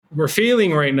we're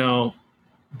feeling right now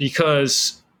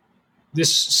because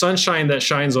this sunshine that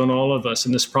shines on all of us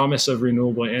and this promise of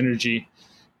renewable energy,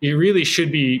 it really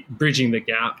should be bridging the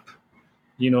gap.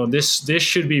 This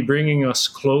should be bringing us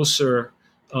closer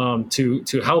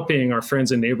to helping our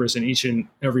friends and neighbors and each and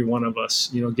every one of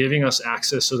us, giving us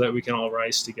access so that we can all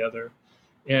rise together.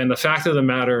 And the fact of the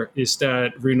matter is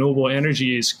that renewable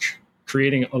energy is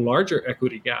creating a larger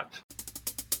equity gap.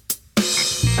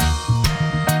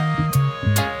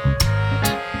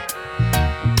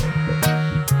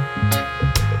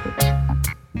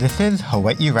 This is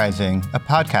Hawaii Rising, a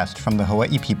podcast from the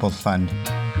Hawaii People's Fund.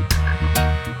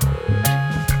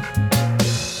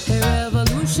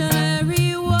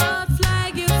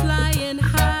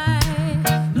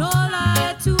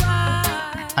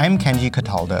 I'm Kenji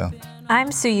Cataldo. I'm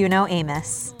Suyuno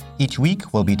Amos. Each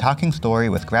week, we'll be talking story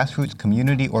with grassroots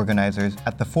community organizers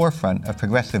at the forefront of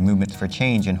progressive movements for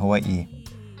change in Hawaii.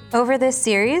 Over this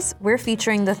series, we're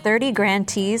featuring the 30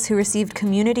 grantees who received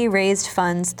community-raised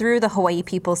funds through the Hawaii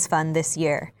People's Fund this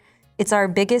year. It's our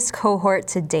biggest cohort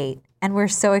to date, and we're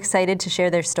so excited to share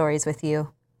their stories with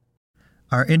you.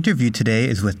 Our interview today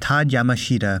is with Todd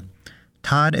Yamashita.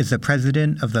 Todd is the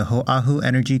president of the Ho'ahu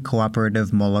Energy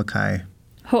Cooperative Molokai.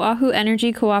 Ho'ahu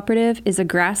Energy Cooperative is a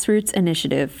grassroots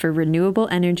initiative for renewable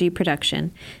energy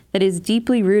production that is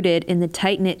deeply rooted in the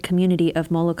tight-knit community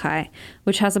of Molokai,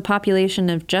 which has a population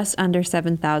of just under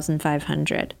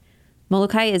 7,500.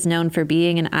 Molokai is known for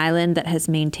being an island that has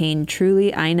maintained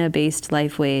truly Aina-based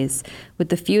lifeways with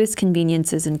the fewest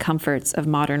conveniences and comforts of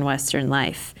modern Western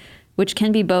life, which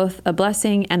can be both a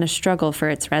blessing and a struggle for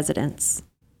its residents.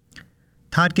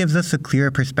 Todd gives us a clear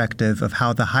perspective of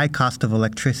how the high cost of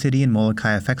electricity in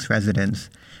Molokai affects residents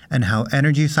and how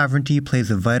energy sovereignty plays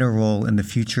a vital role in the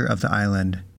future of the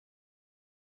island.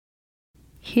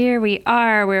 Here we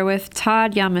are. We're with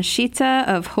Todd Yamashita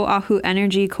of Ho'ahu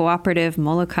Energy Cooperative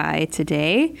Molokai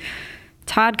today.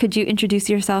 Todd, could you introduce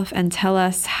yourself and tell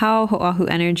us how Ho'ahu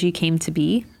Energy came to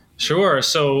be? Sure.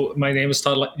 So my name is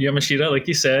Todd Yamashita, like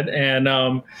you said, and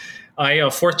I'm a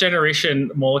fourth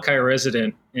generation Molokai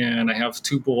resident, and I have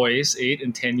two boys, 8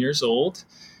 and 10 years old.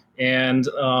 And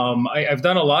I've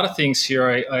done a lot of things here.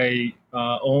 I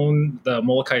own the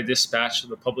Molokai Dispatch,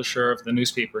 the publisher of the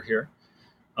newspaper here.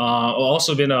 I've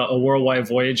also been a worldwide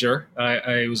voyager.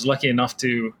 I was lucky enough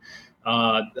to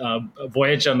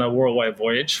voyage on a worldwide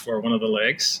voyage for one of the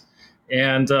legs.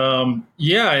 And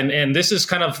and this is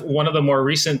kind of one of the more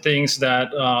recent things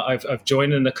that I've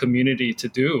joined in the community to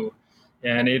do.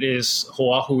 And it is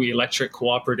Ho'ahu Electric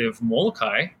Cooperative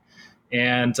Molokai.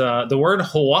 And the word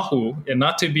Ho'ahu, and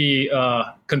not to be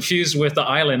confused with the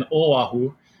island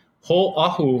Oahu,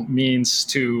 Ho'ahu means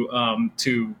to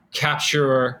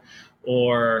capture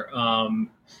or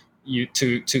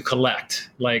to collect.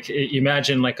 Like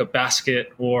imagine like a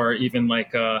basket or even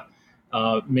like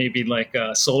maybe like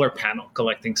a solar panel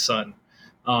collecting sun.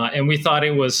 And we thought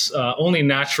it was only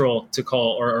natural to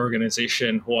call our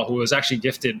organization Ho'ahu. It was actually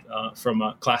gifted from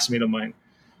a classmate of mine,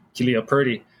 Kilia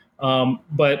Purdy.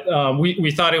 But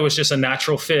we thought it was just a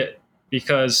natural fit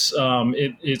because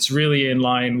it's really in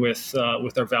line with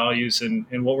our values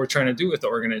and what we're trying to do with the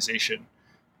organization.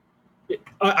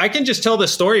 I can just tell the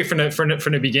story from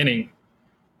the beginning.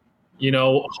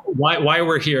 Why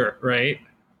we're here, right?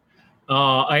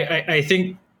 I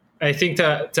think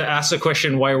to ask the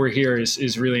question why we're here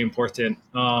is really important.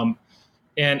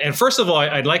 And first of all,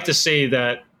 I'd like to say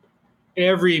that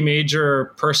every major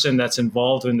person that's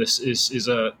involved in this is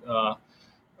a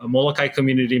Molokai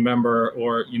community member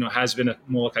or has been a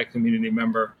Molokai community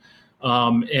member.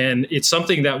 And it's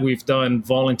something that we've done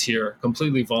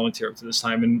completely volunteer up to this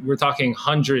time. And we're talking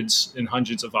hundreds and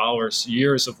hundreds of hours,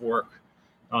 years of work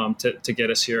to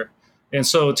get us here. And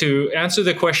so to answer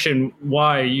the question,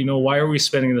 why are we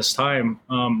spending this time?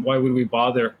 Why would we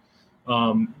bother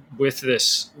with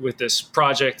this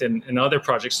project and other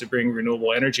projects to bring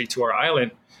renewable energy to our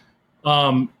island?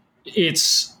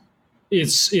 It's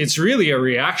really a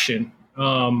reaction.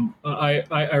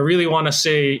 I really want to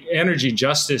say energy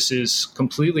justice is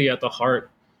completely at the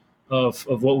heart of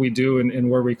what we do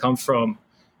and where we come from.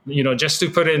 Just to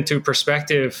put it into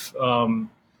perspective,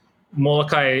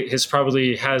 Molokai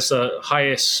probably has the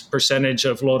highest percentage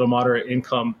of low to moderate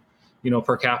income,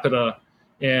 per capita.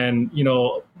 And,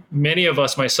 many of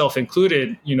us, myself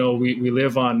included, we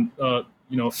live on,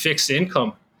 fixed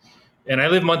income. And I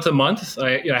live month to month.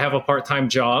 I have a part-time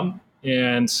job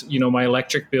and, my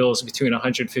electric bill is between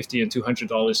 $150 and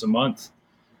 $200 a month.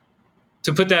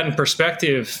 To put that in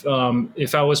perspective,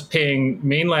 if I was paying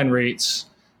mainland rates,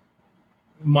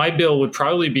 my bill would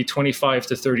probably be $25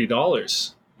 to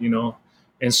 $30.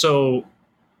 And so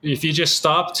if you just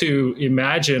stop to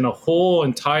imagine a whole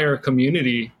entire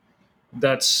community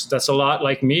that's a lot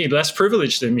like me, less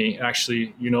privileged than me,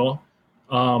 actually,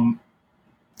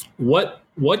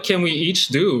 what can we each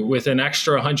do with an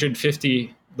extra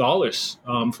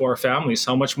 $150 for our families?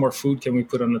 How much more food can we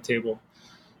put on the table?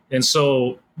 And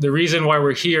so the reason why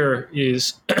we're here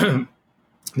is a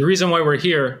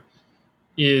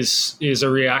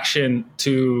reaction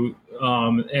to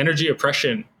energy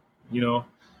oppression.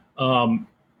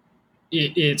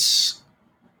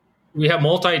 We have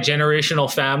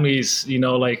multi-generational families,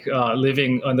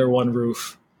 living under one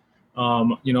roof.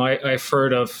 I've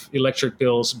heard of electric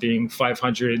bills being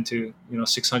 $500 to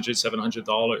 $600,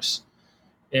 $700,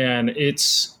 and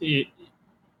it's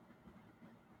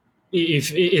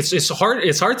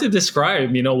hard to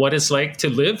describe what it's like to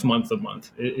live month to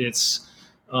month. To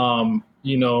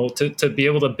be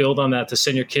able to build on that, to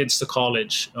send your kids to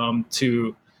college,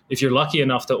 to, if you're lucky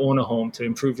enough to own a home, to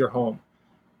improve your home.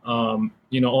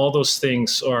 All those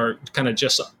things are kind of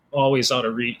just always out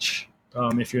of reach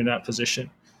if you're in that position.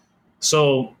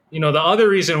 So, the other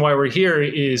reason why we're here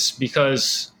is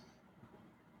because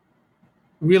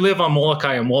we live on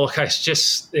Molokai, and Molokai is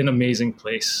just an amazing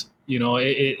place.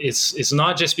 It's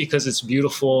not just because it's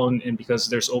beautiful and because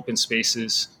there's open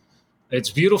spaces. It's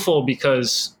beautiful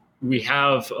because we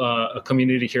have a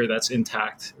community here that's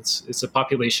intact. It's a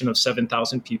population of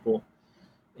 7,000 people,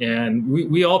 and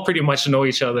we all pretty much know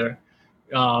each other.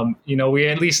 We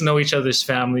at least know each other's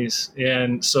families,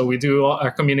 and so we do all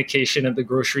our communication at the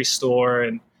grocery store,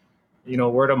 and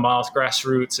word of mouth,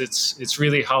 grassroots. It's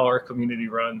really how our community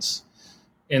runs.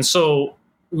 And so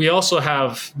we also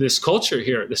have this culture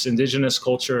here, this indigenous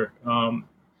culture,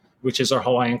 which is our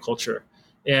Hawaiian culture.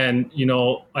 And,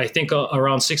 I think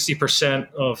around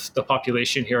 60% of the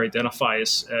population here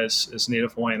identifies as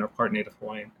Native Hawaiian or part Native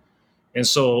Hawaiian. And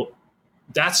so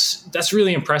that's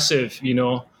really impressive,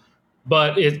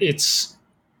 but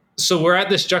so we're at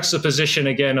this juxtaposition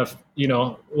again of,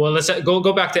 let's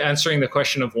go back to answering the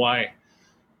question of why.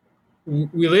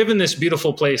 We live in this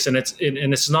beautiful place, and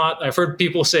it's not. I've heard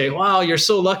people say, "Wow, you're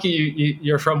so lucky.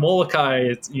 You're from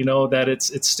Molokai. That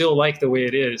it's still like the way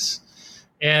it is."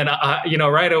 And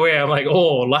right away I'm like,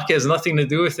 "Oh, luck has nothing to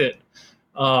do with it."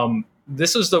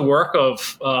 This is the work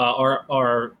of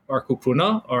our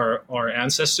kupuna, our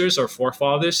ancestors, our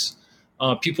forefathers.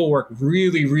 People work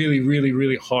really, really, really,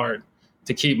 really hard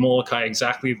to keep Molokai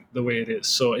exactly the way it is.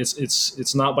 So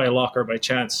it's not by luck or by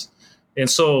chance. And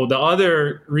so the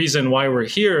other reason why we're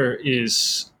here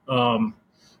is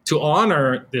to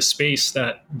honor this space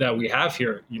that we have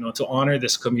here, to honor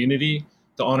this community,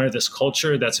 to honor this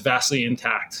culture that's vastly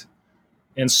intact.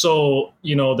 And so,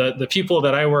 the people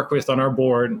that I work with on our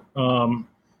board,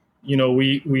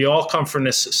 we all come from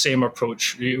this same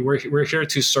approach. We're here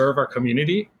to serve our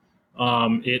community.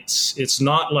 It's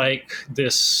not like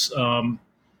this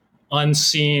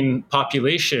unseen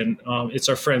population. It's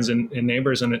our friends and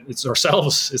neighbors, and it's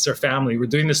ourselves. It's our family. We're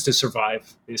doing this to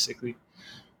survive, basically.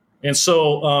 And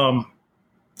so,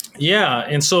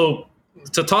 And so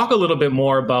to talk a little bit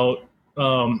more about,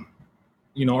 our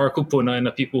kupuna and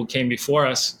the people who came before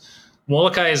us,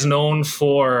 Molokai is known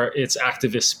for its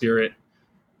activist spirit.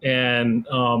 And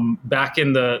back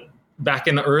in the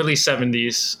early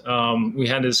 70s, we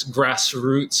had this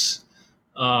grassroots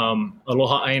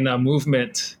Aloha Aina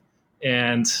movement.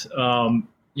 And,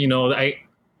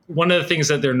 one of the things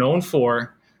that they're known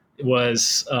for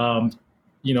was,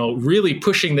 really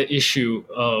pushing the issue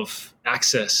of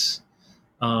access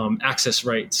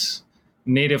rights,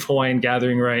 Native Hawaiian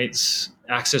gathering rights,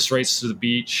 access rights to the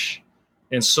beach.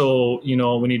 And so,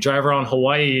 when you drive around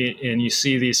Hawaii and you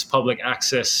see these public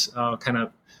access kind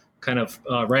of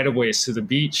right-of-ways to the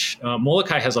beach,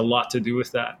 Molokai has a lot to do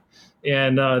with that.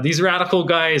 And these radical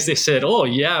guys, they said, "Oh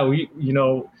yeah, we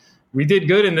did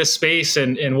good in this space,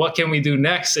 and what can we do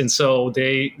next?" And so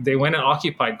they went and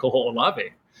occupied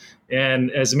Koho'olawe.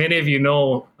 And as many of you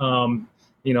know,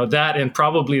 that and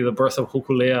probably the birth of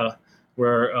Hokulea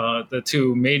were the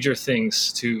two major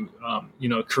things to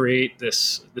create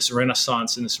this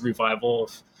renaissance and this revival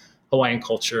of Hawaiian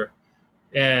culture.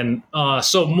 And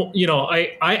so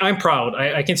I'm proud.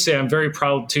 I can say I'm very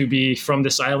proud to be from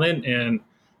this island and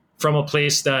from a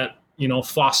place that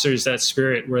fosters that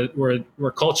spirit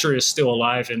where culture is still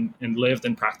alive and lived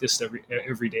and practiced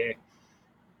every day.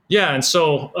 Yeah, and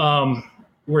so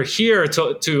we're here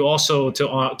to also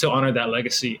honor that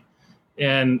legacy,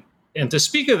 and to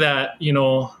speak of that,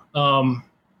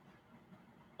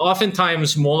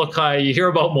 oftentimes Molokai, you hear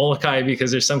about Molokai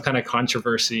because there's some kind of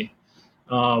controversy.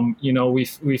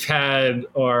 We've had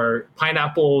our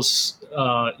pineapples,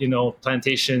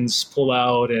 plantations pull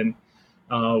out, and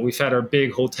We've had our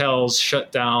big hotels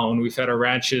shut down. We've had our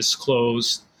ranches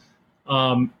closed.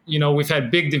 We've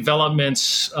had big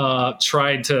developments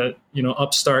tried to,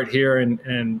 upstart here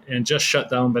and just shut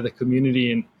down by the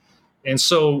community. And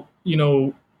so,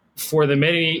 for the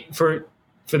many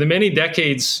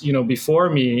decades, before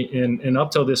me and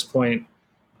up till this point,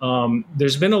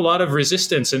 there's been a lot of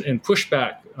resistance and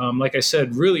pushback. Like I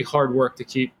said, really hard work to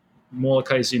keep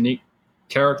Molokai's unique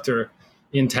character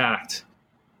intact.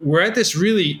 We're at this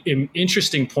really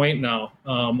interesting point now.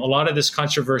 A lot of this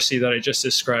controversy that I just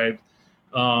described,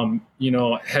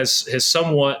 has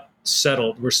somewhat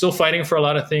settled. We're still fighting for a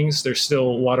lot of things. There's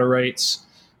still water rights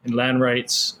and land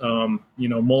rights.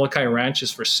 Molokai Ranch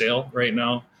is for sale right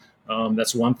now.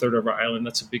 That's 1/3 of our island.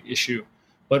 That's a big issue.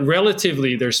 But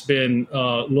relatively, there's been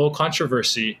low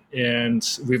controversy. And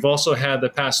we've also had the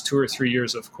past 2 or 3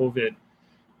 years of COVID.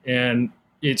 And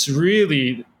this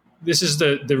is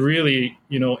the really,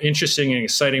 interesting and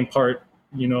exciting part,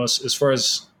 as far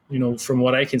as, from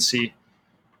what I can see,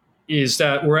 is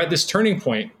that we're at this turning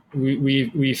point.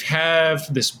 We've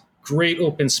have this great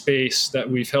open space that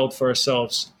we've held for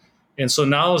ourselves. And so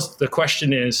now the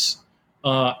question is,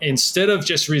 instead of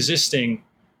just resisting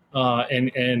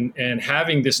and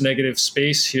having this negative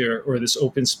space here, or this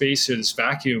open space here, this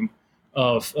vacuum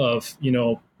of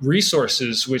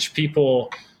resources, which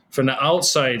people from the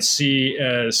outside see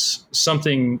as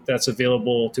something that's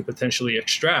available to potentially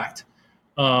extract,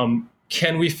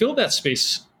 can we fill that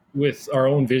space with our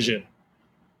own vision?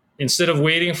 Instead of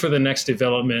waiting for the next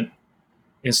development,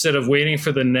 instead of waiting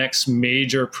for the next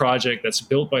major project that's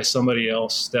built by somebody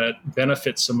else, that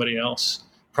benefits somebody else,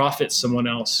 profits someone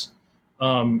else,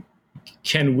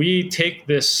 can we take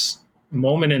this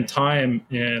moment in time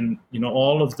and,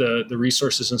 all of the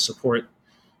resources and support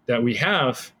that we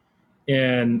have,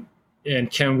 and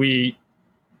can we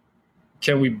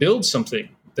build something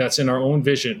that's in our own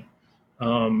vision?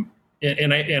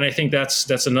 And I think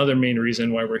that's another main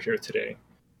reason why we're here today.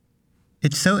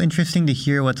 It's so interesting to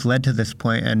hear what's led to this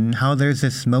point and how there's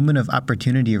this moment of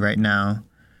opportunity right now.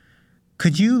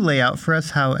 Could you lay out for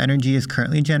us how energy is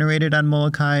currently generated on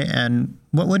Molokai, and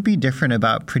what would be different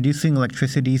about producing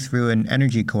electricity through an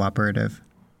energy cooperative?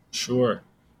 Sure.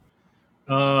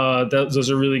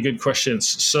 Those are really good questions.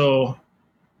 So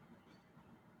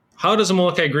how does a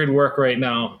Molokai grid work right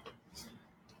now?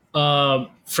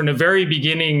 From the very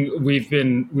beginning, we've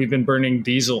been burning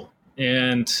diesel.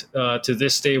 And to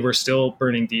this day, we're still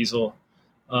burning diesel.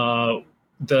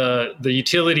 The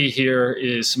utility here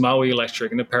is Maui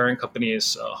Electric, and the parent company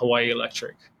is Hawaii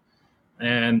Electric.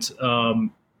 And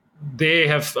they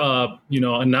have,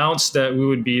 announced that we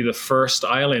would be the first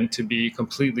island to be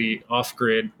completely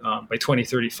off-grid by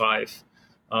 2035,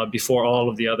 before all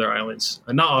of the other islands.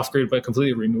 Not off-grid, but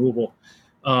completely renewable.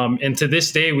 And to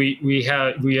this day, we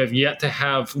have yet to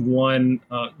have one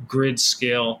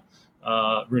grid-scale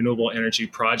renewable energy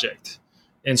project.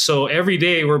 And so every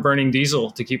day we're burning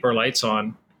diesel to keep our lights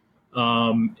on.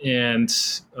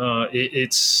 It's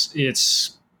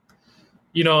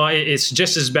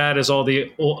just as bad as all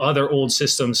the other old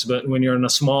systems. But when you're on a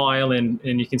small island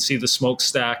and you can see the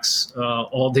smokestacks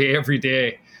all day, every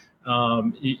day,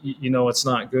 it's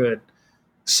not good.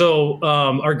 So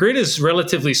our grid is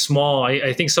relatively small.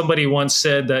 I think somebody once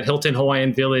said that Hilton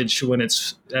Hawaiian Village, when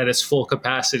it's at its full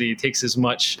capacity, takes as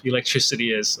much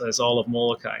electricity as all of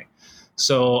Molokai.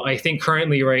 So I think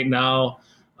currently right now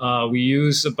we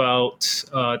use about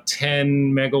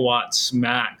 10 megawatts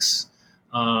max.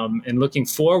 And looking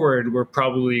forward, we're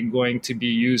probably going to be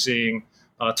using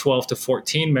 12 to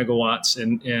 14 megawatts.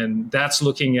 And that's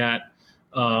looking at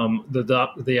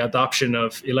the adoption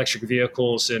of electric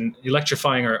vehicles and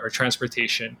electrifying our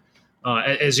transportation.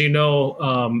 As you know,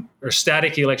 our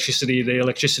static electricity, the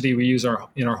electricity we use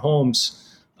in our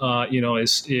homes,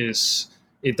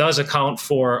 it does account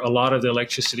for a lot of the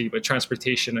electricity, but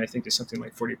transportation, I think, is something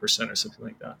like 40% or something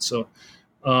like that. So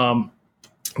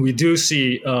we do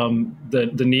see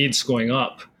the needs going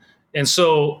up. And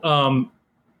so,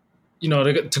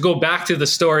 to go back to the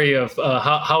story of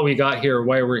how we got here,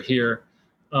 why we're here,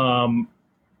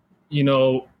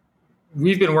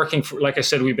 we've been working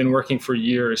for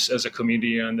years as a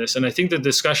community on this. And I think the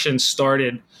discussion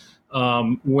started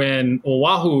when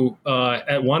Oahu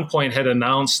at one point had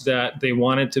announced that they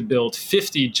wanted to build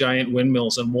 50 giant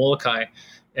windmills in Molokai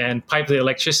and pipe the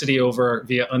electricity over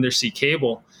via undersea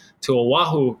cable to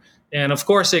Oahu. And of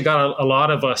course, they got a lot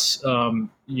of us,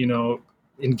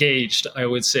 engaged, I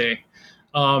would say.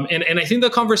 And I think the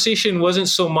conversation wasn't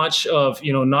so much of,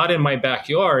 not in my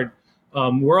backyard.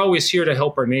 We're always here to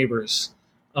help our neighbors.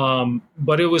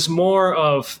 But it was more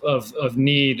of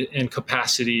need and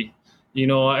capacity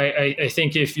I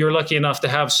think if you're lucky enough to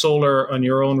have solar on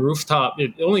your own rooftop,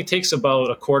 it only takes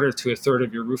about a quarter to a third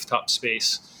of your rooftop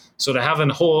space. So to have a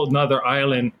whole another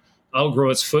island outgrow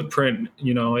its footprint,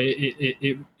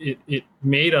 it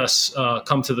made us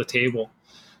come to the table.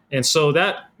 And so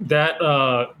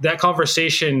that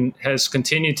conversation has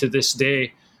continued to this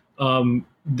day.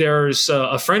 There's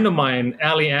a friend of mine,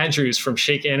 Allie Andrews from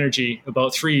Shake Energy,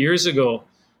 about 3 years ago.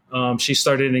 She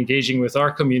started engaging with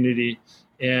our community,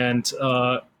 and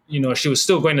she was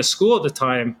still going to school at the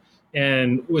time,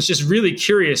 and was just really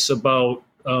curious about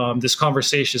this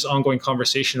ongoing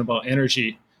conversation about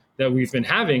energy that we've been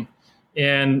having,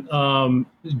 and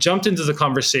jumped into the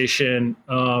conversation.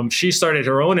 She started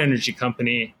her own energy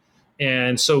company,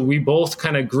 and so we both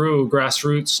kind of grew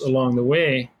grassroots along the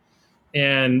way.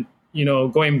 And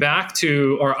going back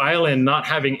to our island not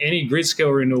having any grid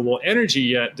scale renewable energy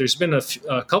yet, there's been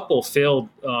a couple failed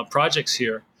projects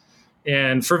here,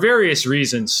 and for various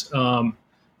reasons.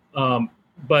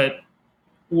 But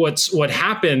what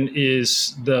happened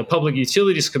is the Public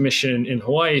Utilities Commission in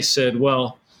Hawaii said,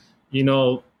 well,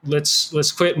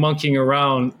 let's quit monkeying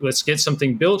around. Let's get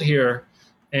something built here,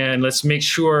 and let's make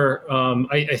sure.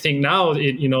 I think now,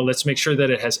 let's make sure that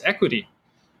it has equity.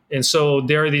 And so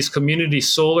there are these community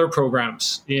solar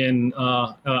programs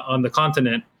on the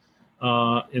continent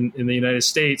in the United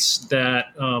States that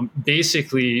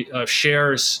basically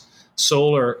shares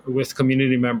solar with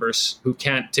community members who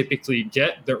can't typically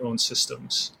get their own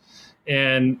systems.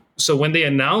 And so when they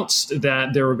announced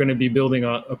that they were going to be building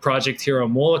a project here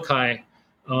on Molokai,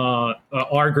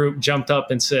 our group jumped up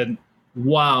and said,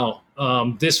 wow,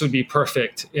 this would be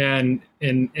perfect. And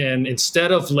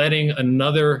instead of letting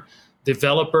another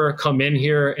developer come in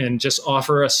here and just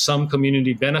offer us some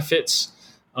community benefits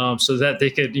so that they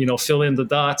could, fill in the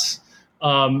dots,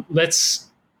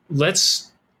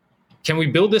 can we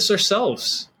build this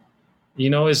ourselves?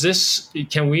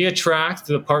 Can we attract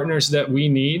the partners that we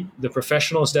need, the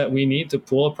professionals that we need to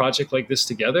pull a project like this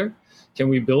together? Can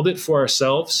we build it for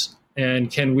ourselves? And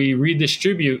can we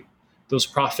redistribute those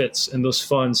profits and those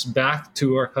funds back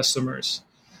to our customers?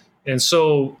 And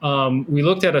so we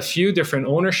looked at a few different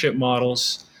ownership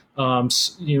models.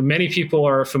 Many people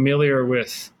are familiar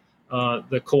with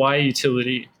the Kauai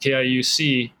utility,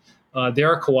 KIUC.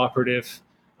 They're cooperative.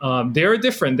 They're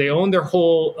different. They own the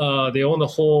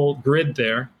whole grid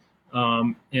there,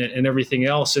 and everything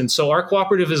else. And so our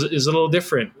cooperative is a little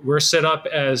different. We're set up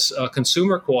as a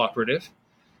consumer cooperative,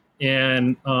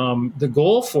 and the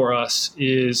goal for us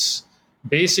is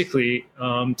basically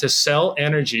to sell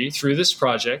energy through this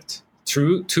project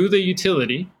to the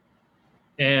utility,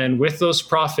 and with those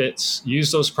profits,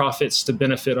 use those profits to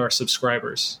benefit our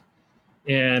subscribers.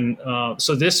 And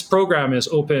so this program is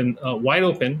wide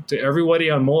open to everybody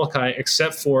on Molokai,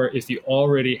 except for if you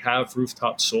already have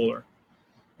rooftop solar.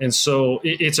 And so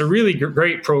it's a really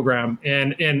great program.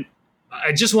 And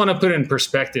I just want to put it in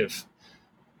perspective.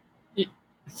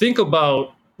 Think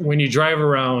about when you drive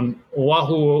around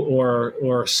Oahu or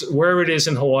wherever it is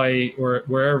in Hawaii or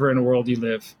wherever in the world you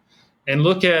live, and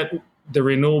look at the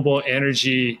renewable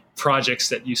energy projects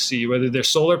that you see, whether they're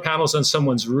solar panels on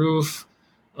someone's roof,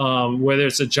 whether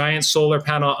it's a giant solar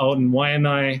panel out in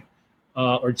Waianae,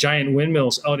 or giant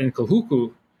windmills out in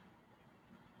Kahuku.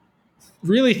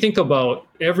 Really think about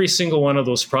every single one of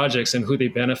those projects and who they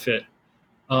benefit.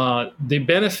 They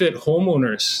benefit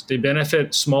homeowners. They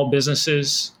benefit small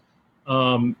businesses.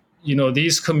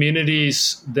 These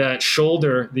communities that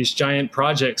shoulder these giant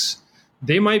projects,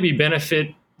 they might be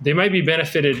benefited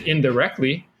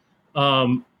indirectly,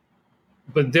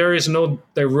 but there is no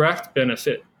direct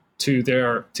benefit to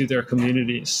their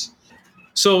communities.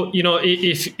 So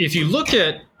if you look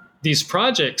at these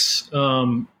projects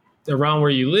around where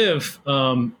you live,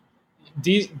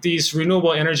 these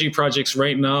renewable energy projects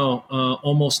right now,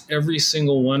 almost every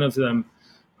single one of them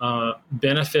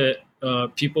benefit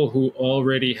people who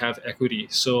already have equity.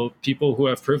 So people who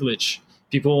have privilege,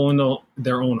 people who own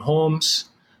their own homes,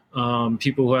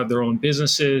 people who have their own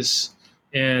businesses.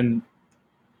 And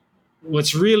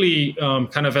what's really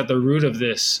kind of at the root of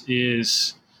this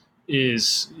is you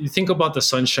think about the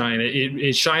sunshine.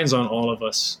 It shines on all of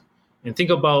us. And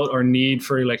think about our need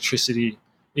for electricity.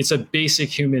 It's a basic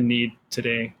human need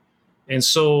today. And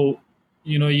so,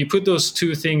 you put those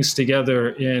two things together,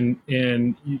 and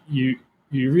you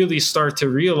really start to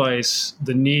realize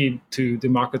the need to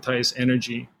democratize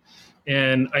energy.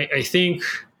 And I think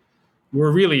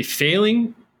we're really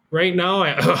failing right now.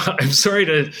 I'm sorry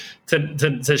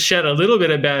to shed a little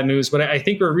bit of bad news, but I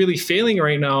think we're really failing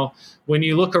right now when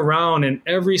you look around, and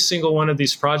every single one of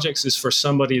these projects is for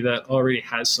somebody that already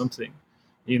has something.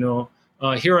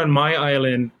 Here on my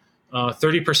island,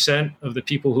 30% of the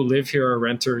people who live here are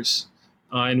renters.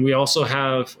 And we also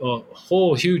have a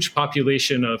whole huge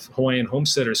population of Hawaiian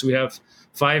homesteaders. We have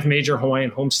 5 major Hawaiian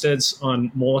homesteads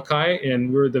on Molokai,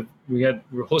 and we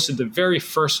hosted the very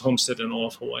first homestead in all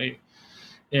of Hawaii.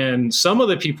 And some of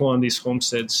the people on these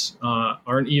homesteads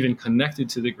aren't even connected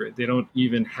to the grid. They don't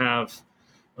even have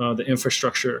the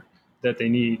infrastructure that they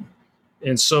need.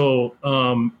 And so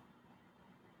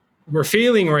we're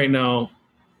failing right now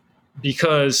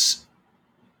because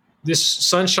this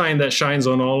sunshine that shines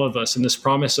on all of us and this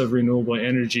promise of renewable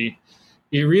energy,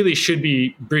 it really should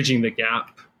be bridging the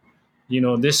gap.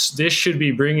 This should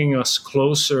be bringing us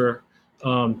closer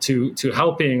to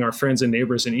helping our friends and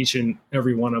neighbors and each and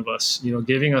every one of us,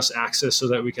 giving us access so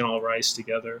that we can all rise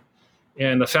together.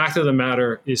 And the fact of the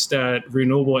matter is that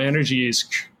renewable energy is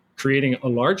creating a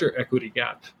larger equity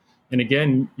gap. And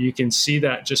again, you can see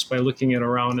that just by looking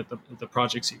around at the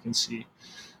projects you can see.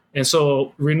 And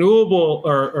so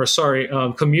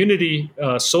community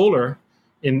solar,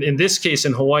 in this case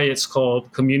in Hawaii, it's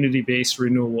called community-based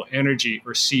renewable energy,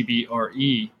 or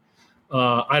CBRE.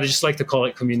 I just like to call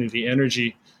it community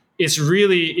energy. It's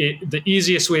really the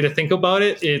easiest way to think about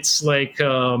it. It's like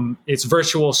it's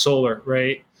virtual solar,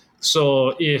 right?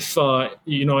 So if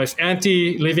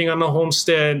Auntie living on a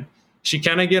homestead, she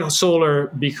cannot get solar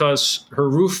because her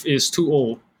roof is too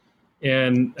old,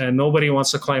 and nobody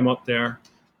wants to climb up there,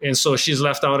 and so she's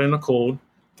left out in the cold.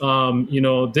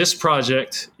 This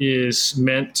project is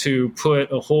meant to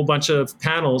put a whole bunch of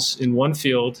panels in one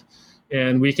field.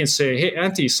 And we can say, hey,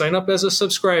 Auntie, sign up as a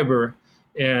subscriber.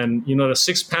 And, the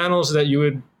 6 panels that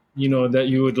you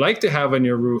would like to have on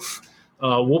your roof,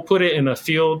 we'll put it in a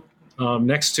field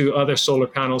next to other solar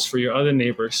panels for your other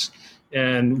neighbors.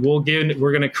 And we're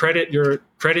going to credit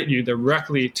you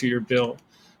directly to your bill.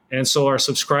 And so our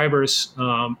subscribers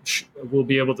will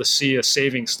be able to see a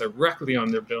savings directly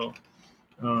on their bill.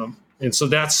 And so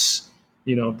that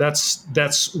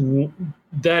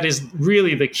is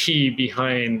really the key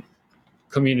behind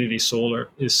community solar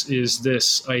is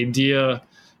this idea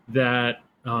that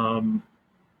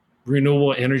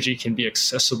renewable energy can be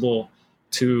accessible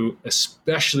to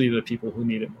especially the people who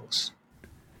need it most.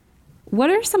 What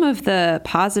are some of the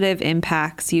positive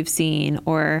impacts you've seen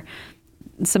or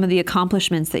some of the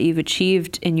accomplishments that you've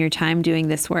achieved in your time doing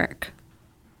this work?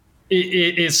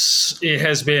 It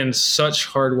has been such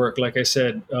hard work, like I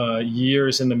said,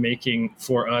 years in the making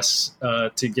for us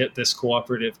to get this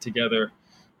cooperative together.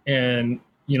 And,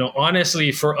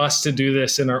 honestly, for us to do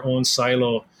this in our own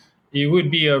silo, it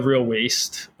would be a real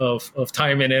waste of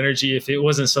time and energy if it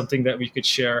wasn't something that we could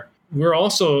share. We're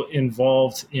also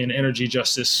involved in energy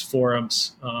justice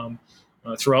forums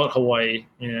throughout Hawaii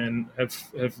and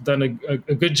have done a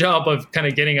good job of kind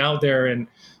of getting out there and,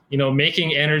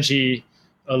 making energy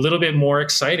a little bit more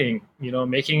exciting,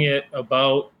 making it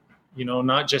about,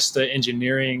 not just the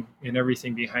engineering and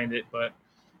everything behind it, but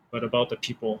about the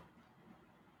people.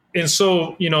 And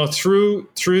so, through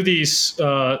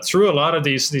a lot of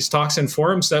these talks and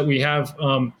forums that we have,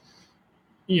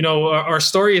 our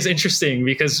story is interesting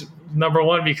because number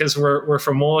one, because we're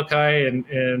from Molokai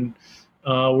and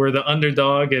we're the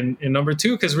underdog, and number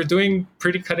two, because we're doing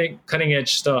pretty cutting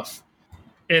edge stuff.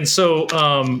 And so,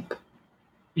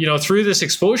 through this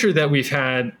exposure that we've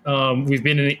had, we've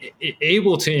been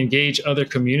able to engage other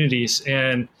communities.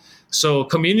 And so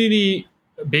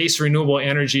community-based renewable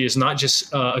energy is not just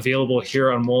available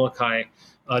here on Molokai.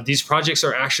 These projects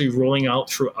are actually rolling out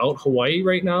throughout Hawaii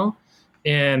right now.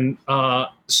 And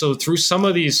so through some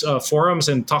of these forums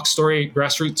and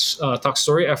grassroots talk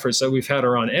story efforts that we've had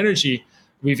around energy,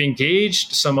 we've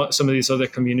engaged some of these other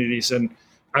communities. And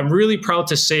I'm really proud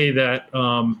to say that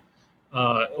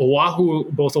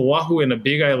both Oahu and the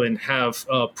Big Island have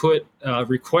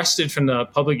requested from the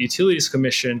Public Utilities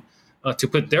Commission to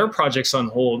put their projects on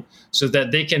hold so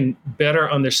that they can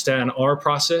better understand our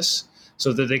process,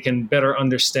 so that they can better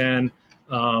understand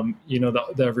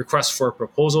the request for a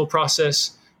proposal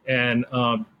process and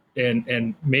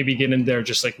maybe get in there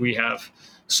just like we have.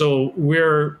 So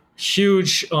we're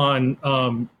huge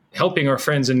on helping our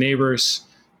friends and neighbors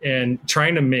and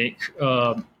trying to make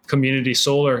community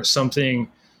solar something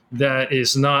that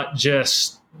is not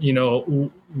just,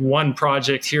 one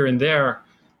project here and there,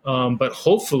 but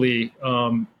hopefully,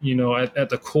 at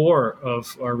the core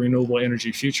of our renewable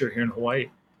energy future here in Hawaii.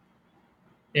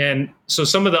 And so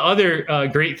some of the other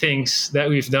great things that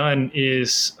we've done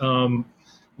is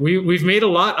we've made a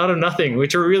lot out of nothing,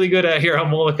 which we're really good at here on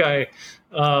Molokai.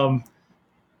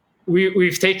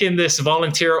 We've taken this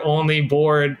volunteer-only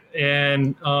board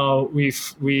and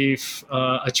we've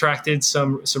attracted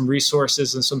some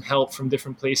resources and some help from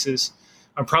different places.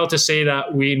 I'm proud to say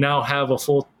that we now have a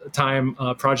full-time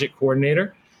project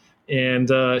coordinator.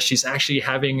 And she's actually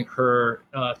having her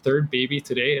third baby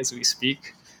today as we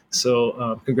speak.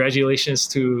 So congratulations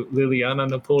to Liliana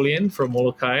Napoleon from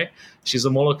Molokai. She's a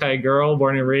Molokai girl,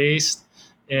 born and raised,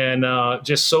 and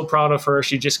just so proud of her.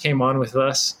 She just came on with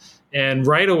us. And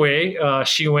right away,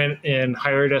 she went and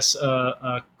hired us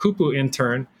a kupu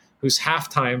intern who's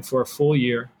half-time for a full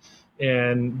year.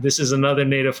 And this is another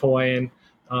Native Hawaiian,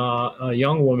 a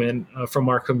young woman from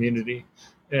our community.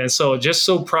 And so just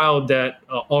so proud that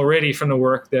already from the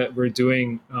work that we're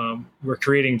doing, we're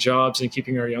creating jobs and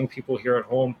keeping our young people here at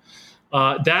home.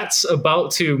 That's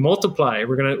about to multiply.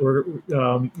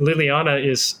 Liliana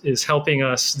is helping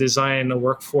us design a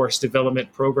workforce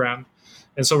development program.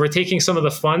 And so we're taking some of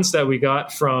the funds that we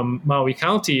got from Maui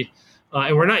County,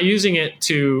 and we're not using it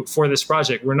for this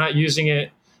project. We're not using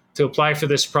it to apply for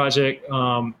this project.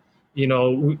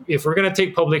 If we're going to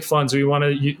take public funds, we want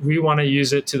to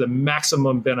use it to the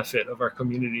maximum benefit of our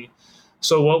community.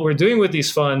 So what we're doing with these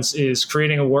funds is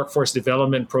creating a workforce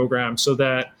development program so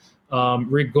that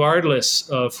regardless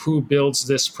of who builds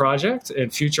this project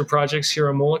and future projects here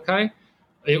on Molokai,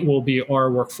 it will be our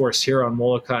workforce here on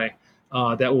Molokai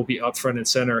that will be up front and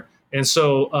center. And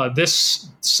so this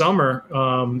summer,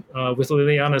 with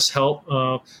Liliana's help,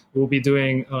 we'll be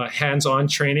doing hands-on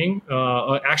training,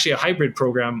 actually a hybrid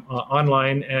program,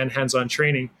 online and hands-on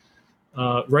training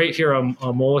right here on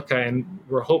Molokai. And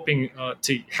we're hoping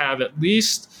to have at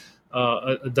least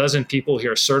a dozen people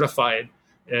here certified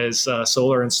as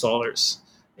solar installers.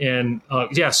 And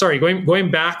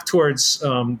going back towards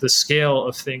the scale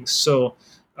of things. So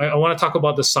I want to talk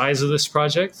about the size of this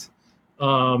project.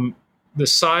 The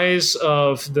size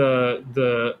of the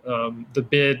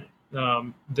bid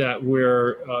that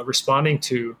we're responding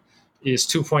to is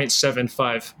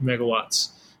 2.75 megawatts.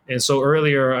 And so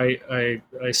earlier I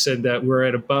said that we're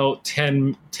at about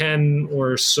 10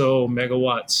 or so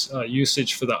megawatts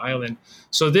usage for the island.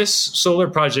 So this solar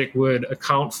project would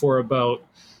account for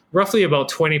roughly about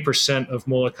 20% of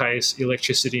Molokai's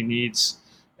electricity needs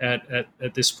at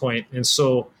this point. And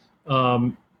so,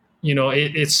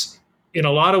 it's in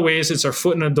a lot of ways, it's our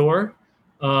foot in the door.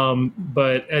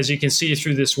 But as you can see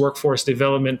through this workforce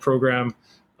development program,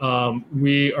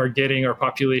 we are getting our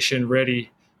population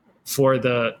ready for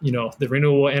the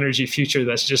renewable energy future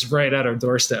that's just right at our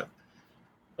doorstep.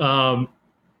 And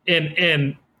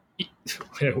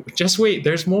just wait,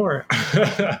 there's more.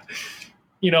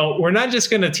 We're not just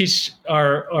going to teach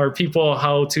our people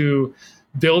how to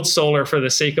build solar for the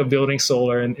sake of building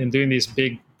solar and doing these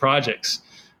big projects.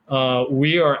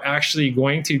 We are actually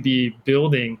going to be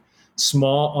building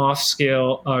small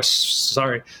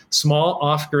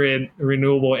off-grid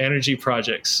renewable energy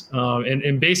projects.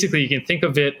 And basically you can think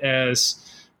of it as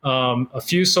a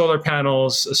few solar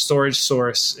panels, a storage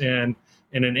source, and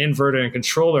an inverter and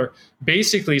controller,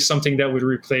 basically something that would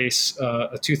replace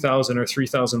a 2,000 or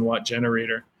 3,000 watt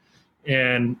generator.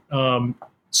 And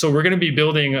so we're going to be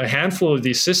building a handful of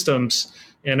these systems.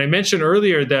 And I mentioned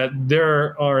earlier that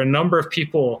there are a number of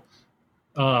people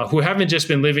who haven't just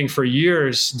been living for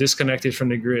years disconnected from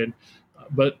the grid,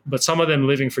 but some of them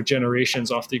living for generations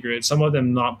off the grid, some of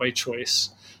them not by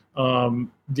choice.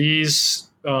 These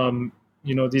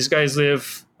guys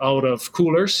live out of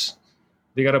coolers.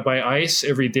 They got to buy ice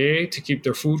every day to keep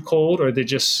their food cold, or they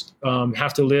just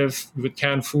have to live with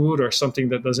canned food or something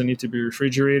that doesn't need to be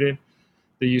refrigerated.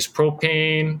 They use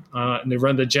propane and they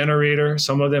run the generator.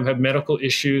 Some of them have medical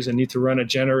issues and need to run a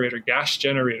generator, gas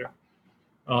generator,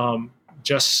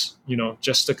 just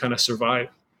to kind of survive.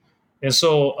 And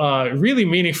so really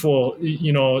meaningful,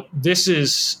 this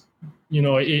is,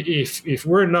 if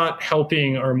we're not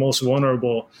helping our most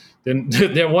vulnerable, then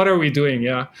what are we doing?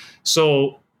 Yeah.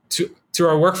 So to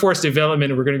our workforce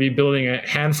development, we're going to be building a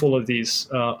handful of these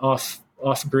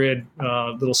off-grid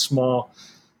little small,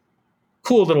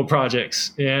 cool little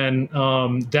projects. And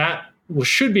that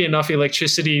should be enough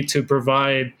electricity to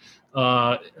provide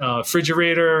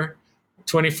refrigerator,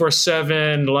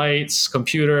 24/7 lights,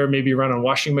 computer, maybe run a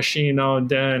washing machine now and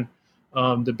then,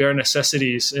 the bare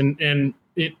necessities. And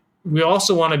we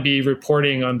also want to be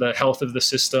reporting on the health of the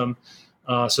system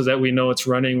so that we know it's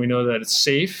running, we know that it's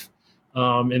safe.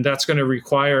 And that's going to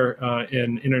require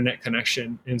an internet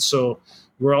connection. And so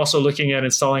we're also looking at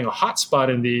installing a hotspot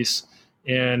in these.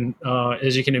 And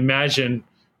as you can imagine,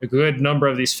 a good number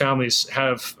of these families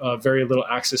have very little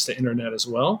access to internet as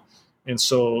well. And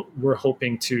so we're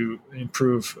hoping to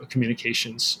improve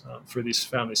communications for these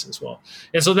families as well.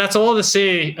 And so that's all to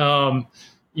say,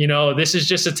 this is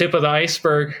just the tip of the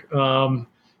iceberg.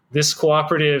 This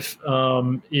cooperative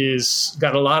is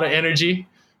got a lot of energy.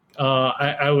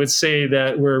 I would say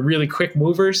that we're really quick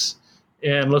movers,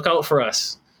 and look out for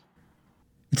us.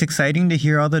 It's exciting to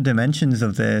hear all the dimensions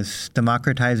of this,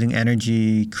 democratizing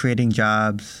energy, creating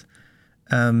jobs.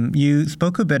 You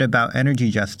spoke a bit about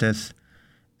energy justice,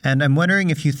 and I'm wondering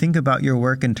if you think about your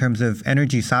work in terms of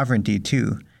energy sovereignty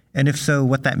too, and if so,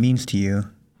 what that means to you.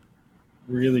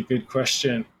 Really good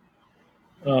question.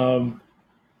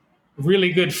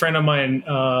 Really good friend of mine,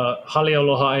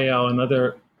 Halealoha Ayao,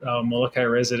 another Molokai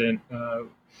resident.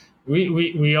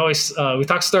 We always we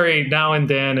talk story now and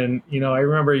then, and I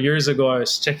remember years ago I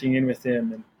was checking in with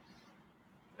him, and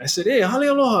I said, "Hey,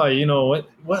 Halealoha,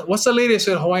 what's the latest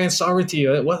with Hawaiian sovereignty?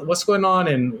 What's going on?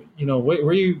 And where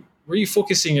are you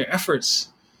focusing your efforts?"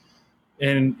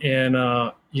 And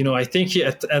I think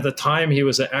at the time he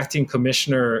was an acting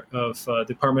commissioner of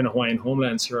Department of Hawaiian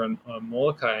Homelands here on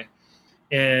Molokai,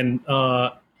 and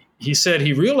he said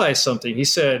he realized something. He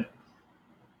said,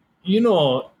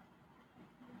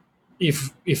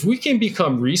 if we can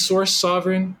become resource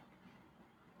sovereign,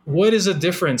 what is the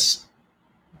difference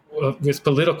with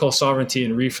political sovereignty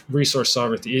and resource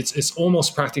sovereignty? It's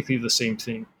almost practically the same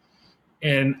thing.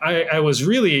 And I was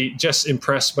really just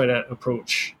impressed by that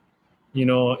approach,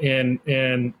 and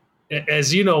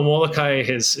as you know, Molokai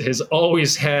has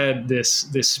always had this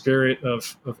spirit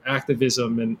of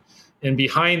activism, and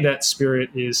behind that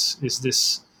spirit is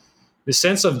this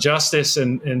sense of justice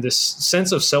and this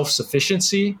sense of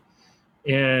self-sufficiency.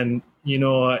 And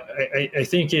I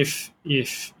think if you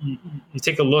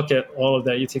take a look at all of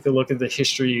that, you take a look at the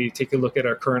history, you take a look at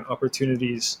our current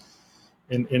opportunities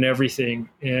and everything,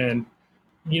 and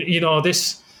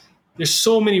there's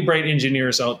so many bright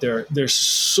engineers out there. There's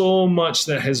so much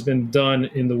that has been done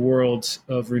in the world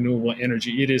of renewable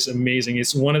energy. It is amazing.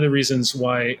 It's one of the reasons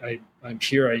why I'm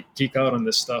here. I geek out on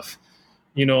this stuff,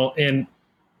 and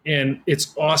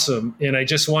it's awesome. And I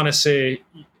just want to say,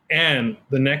 and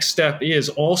the next step is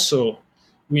also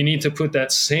we need to put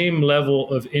that same level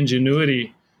of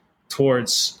ingenuity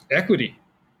towards equity.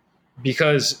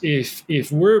 Because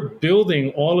if we're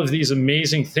building all of these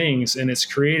amazing things and it's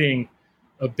creating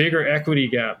a bigger equity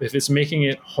gap, if it's making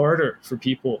it harder for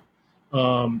people,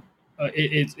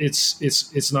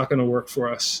 it's not going to work for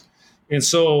us. And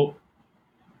so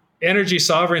energy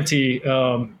sovereignty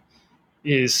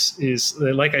is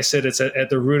like I said, it's at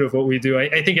the root of what we do.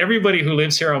 I think everybody who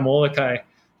lives here on Molokai,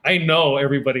 I know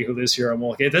everybody who lives here on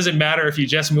Molokai. It doesn't matter if you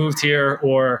just moved here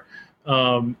or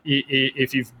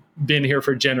if you've been here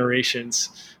for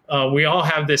generations. We all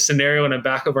have this scenario in the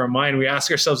back of our mind. We ask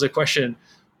ourselves the question,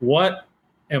 what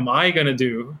am I going to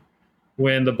do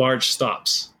when the barge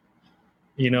stops?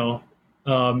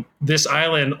 This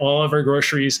island, all of our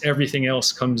groceries, everything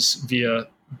else comes via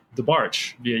the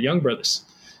barge, via Young Brothers.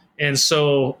 And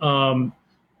so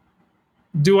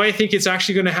do I think it's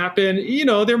actually going to happen?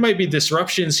 There might be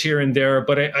disruptions here and there,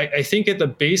 but I think at the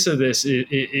base of this,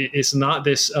 it's not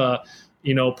this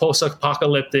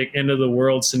post-apocalyptic end of the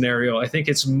world scenario. I think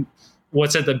it's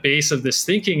what's at the base of this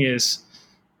thinking is,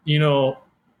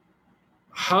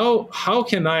 how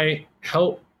can I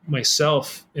help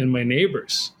myself and my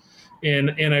neighbors?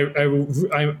 And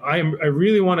I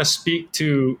really want to speak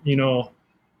to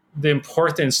the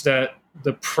importance that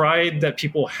the pride that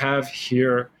people have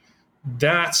here.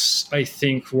 That's, I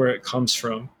think, where it comes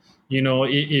from.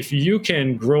 If you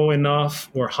can grow enough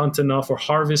or hunt enough or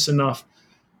harvest enough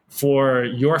for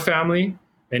your family,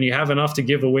 and you have enough to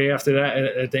give away after that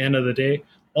at the end of the day,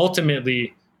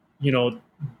 ultimately,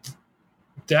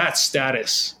 that's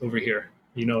status over here.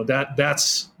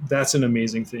 That's an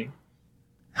amazing thing.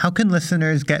 How can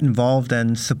listeners get involved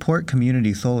and support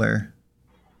community solar?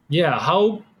 Yeah,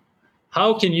 how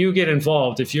can you get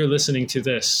involved if you're listening to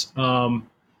this?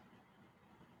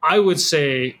 I would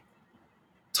say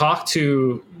talk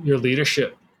to your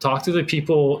leadership, talk to the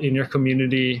people in your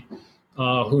community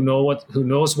who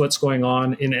knows what's going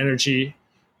on in energy.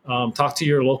 Talk to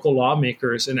your local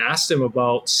lawmakers and ask them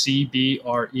about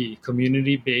CBRE,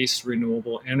 community-based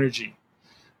renewable energy.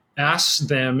 Ask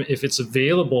them if it's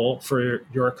available for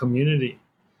your community.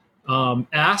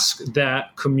 Ask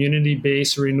that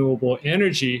community-based renewable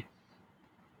energy,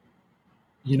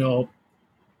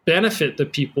 benefit the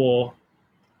people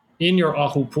in your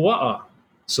ahupua'a,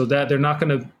 so that they're not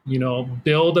going to,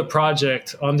 build a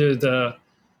project under the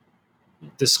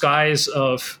disguise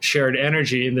of shared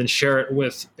energy and then share it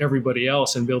with everybody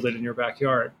else and build it in your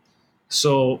backyard.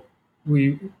 So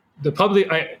the Public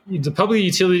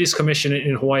Utilities Commission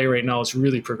in Hawaii right now is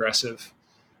really progressive.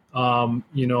 I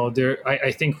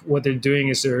think what they're doing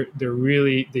is they've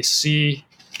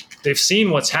seen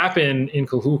what's happened in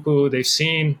Kahuku. They've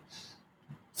seen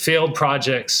failed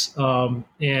projects, and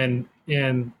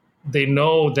they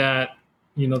know that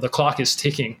the clock is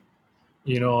ticking.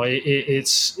 I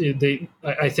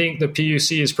think the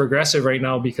PUC is progressive right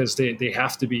now because they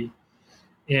have to be.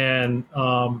 And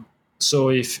so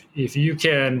if you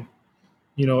can,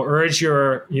 urge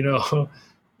your,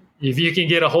 if you can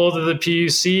get a hold of the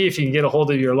PUC, if you can get a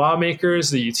hold of your lawmakers,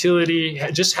 the utility,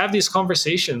 just have these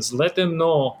conversations. Let them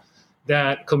know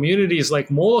that communities like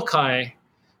Molokai,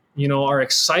 are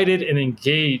excited and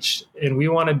engaged, and we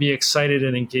want to be excited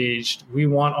and engaged. We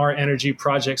want our energy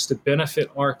projects to benefit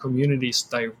our communities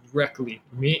directly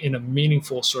in a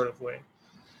meaningful sort of way.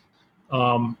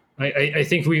 I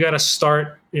think we got to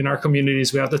start in our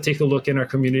communities. We have to take a look in our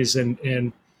communities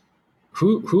and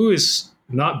who is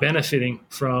not benefiting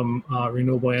from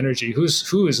renewable energy,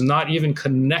 who is not even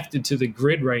connected to the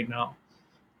grid right now.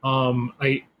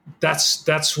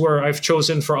 That's where I've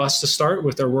chosen for us to start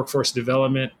with our workforce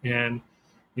development. And,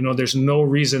 there's no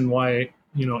reason why,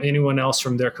 anyone else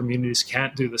from their communities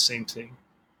can't do the same thing.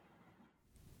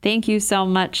 Thank you so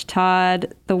much,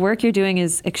 Todd. The work you're doing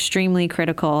is extremely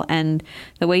critical, and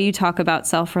the way you talk about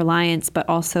self-reliance, but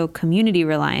also community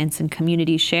reliance and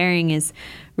community sharing is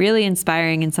really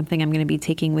inspiring and something I'm going to be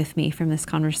taking with me from this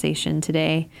conversation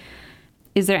today.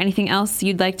 Is there anything else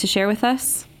you'd like to share with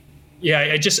us?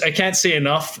 Yeah, I can't say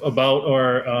enough about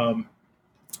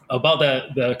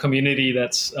the community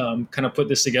that's kind of put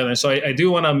this together. And so I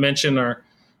do want to mention our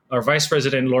Vice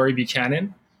President, Lori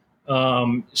Buchanan.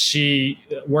 She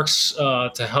works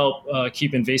to help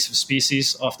keep invasive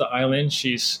species off the island.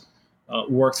 She's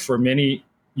worked for many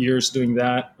years doing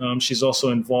that. She's also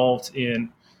involved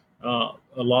in a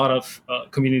lot of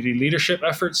community leadership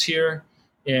efforts here.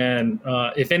 And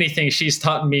if anything, she's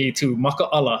taught me to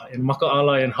maka'ala. And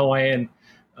maka'ala in Hawaiian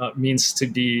means to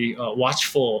be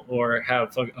watchful or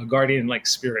have a guardian-like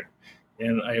spirit.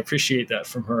 And I appreciate that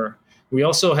from her. We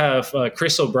also have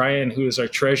Chris O'Brien, who is our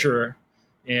treasurer.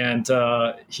 And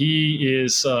he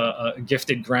is a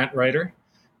gifted grant writer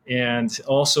and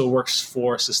also works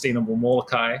for Sustainable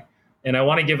Molokai. And I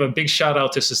want to give a big shout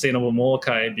out to Sustainable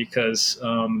Molokai because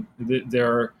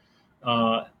they're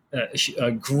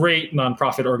a great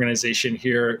nonprofit organization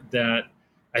here that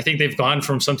I think they've gone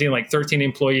from something like 13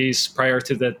 employees prior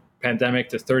to the pandemic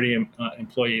to 30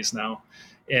 employees now.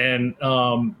 And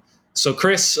so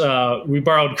Chris, we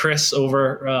borrowed Chris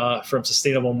over from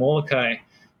Sustainable Molokai.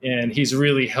 And he's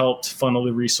really helped funnel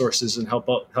the resources and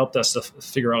helped us to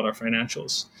figure out our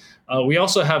financials. We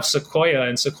also have Sequoia,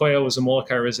 and Sequoia was a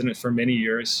Molokai resident for many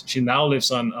years. She now lives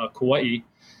on Kauai,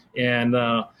 and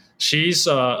she's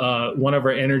one of our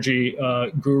energy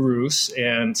gurus,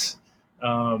 and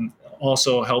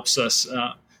also helps us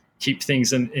keep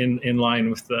things in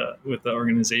line with the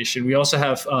organization. We also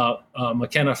have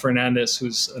McKenna Fernandez,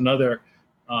 who's another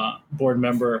board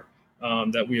member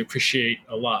that we appreciate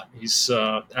a lot. He's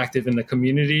active in the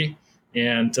community,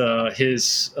 and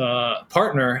his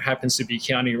partner happens to be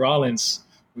Keani Rollins,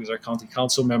 who's our county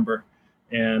council member.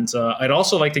 And I'd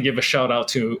also like to give a shout out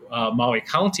to Maui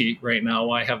County right now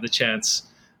while I have the chance.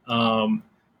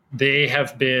 They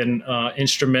have been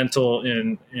instrumental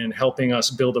in helping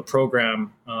us build a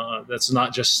program that's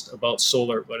not just about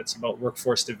solar, but it's about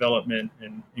workforce development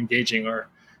and engaging our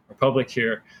public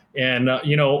here. And,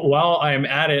 while I'm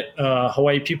at it,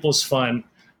 Hawaii People's Fund,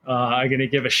 I'm going to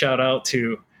give a shout out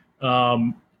to,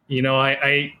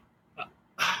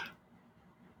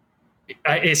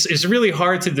 it's really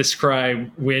hard to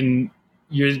describe when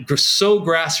you're so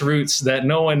grassroots that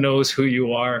no one knows who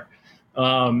you are.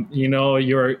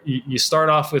 You start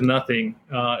off with nothing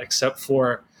except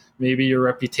for maybe your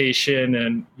reputation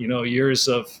and, years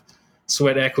of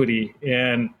sweat equity.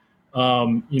 And,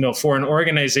 for an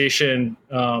organization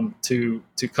to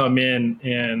come in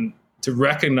and to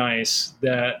recognize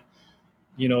that,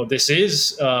 this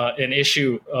is an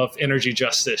issue of energy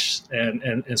justice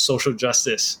and social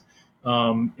justice,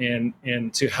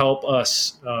 and to help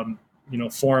us,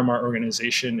 form our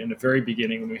organization in the very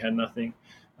beginning when we had nothing.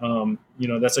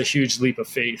 That's a huge leap of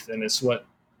faith, and it's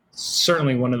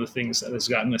certainly one of the things that has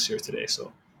gotten us here today.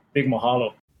 So big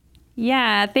mahalo.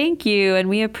 Yeah, thank you. And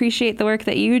we appreciate the work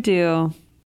that you do.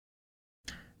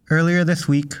 Earlier this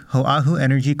week, Ho'ahu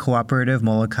Energy Cooperative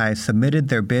Molokai submitted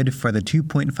their bid for the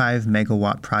 2.5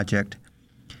 megawatt project.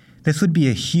 This would be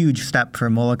a huge step for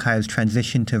Molokai's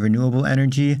transition to renewable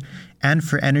energy and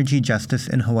for energy justice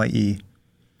in Hawaii.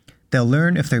 They'll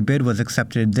learn if their bid was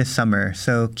accepted this summer,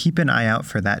 so keep an eye out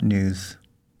for that news.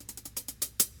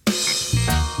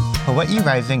 Hawaii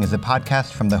Rising is a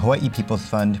podcast from the Hawaii People's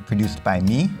Fund produced by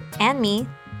me and me,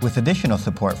 with additional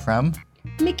support from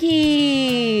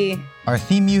Mickey. Our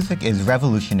theme music is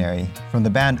Revolutionary from the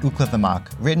band Ukla the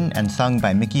Mock, written and sung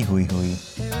by Mickey Hui Hui.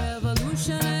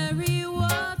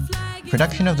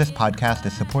 Production of this podcast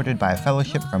is supported by a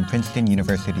fellowship from Princeton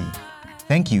University.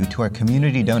 Thank you to our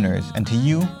community donors and to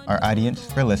you, our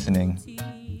audience, for listening.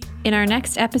 In our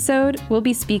next episode, we'll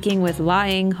be speaking with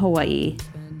Laing Hawaii.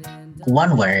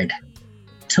 1 word,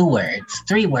 2 words,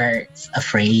 3 words, a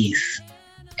phrase.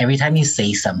 Every time you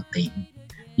say something,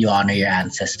 you honor your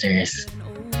ancestors.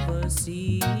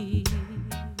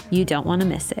 You don't want to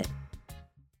miss it.